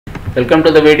Welcome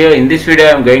to the video. In this video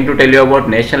I am going to tell you about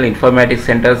National Informatics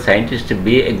Center Scientist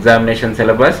B examination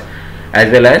syllabus,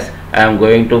 as well as I am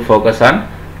going to focus on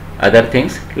other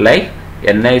things like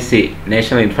NIC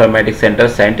National Informatics Center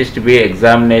Scientist B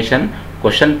examination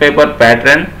question paper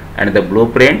pattern and the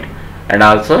blueprint, and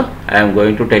also I am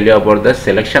going to tell you about the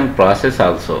selection process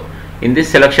also. In this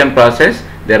selection process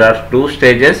there are two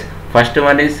stages. First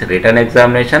one is written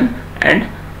examination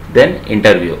and then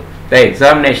interview. The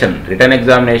examination, written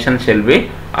examination shall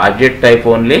be object type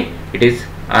only. It is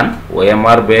on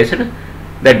OMR based.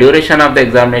 The duration of the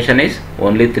examination is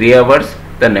only 3 hours.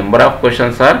 The number of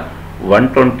questions are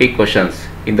 120 questions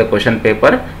in the question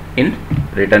paper in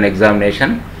written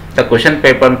examination. The question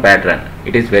paper pattern,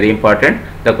 it is very important.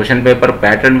 The question paper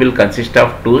pattern will consist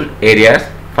of two areas.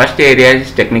 First area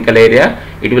is technical area.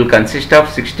 It will consist of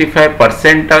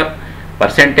 65%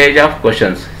 percentage of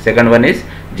questions. Second one is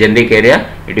generic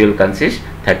area. It will consist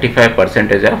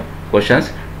 35% of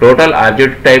questions. Total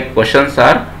object type questions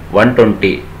are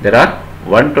 120. There are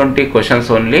 120 questions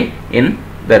only in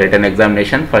the written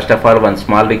examination. First of all, one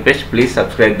small request, please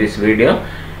subscribe this video.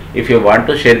 If you want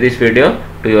to share this video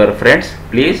to your friends,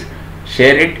 please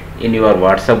share it in your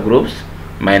WhatsApp groups.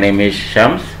 My name is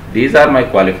Shams. These are my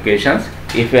qualifications.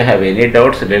 If you have any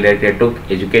doubts related to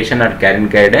education or career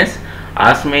guidance,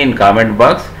 ask me in comment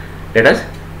box. Let us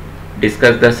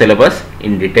discuss the syllabus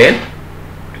in detail.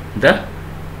 The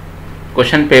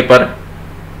question paper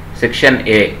section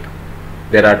A,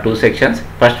 there are two sections.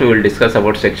 First we will discuss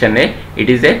about section A. It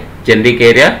is a generic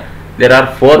area. There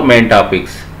are 4 main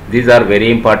topics. These are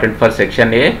very important for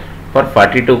section A for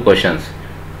 42 questions.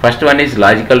 First one is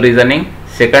logical reasoning.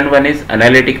 Second one is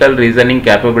analytical reasoning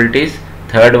capabilities.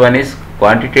 Third one is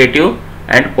quantitative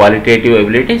and qualitative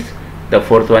abilities. The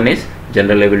fourth one is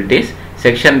general abilities.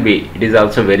 Section B, it is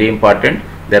also very important.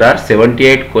 There are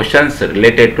 78 questions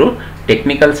related to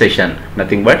technical session,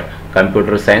 nothing but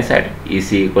computer science and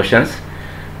ECE questions.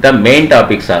 The main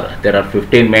topics are, there are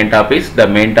 15 main topics. The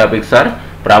main topics are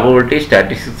probability,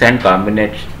 statistics and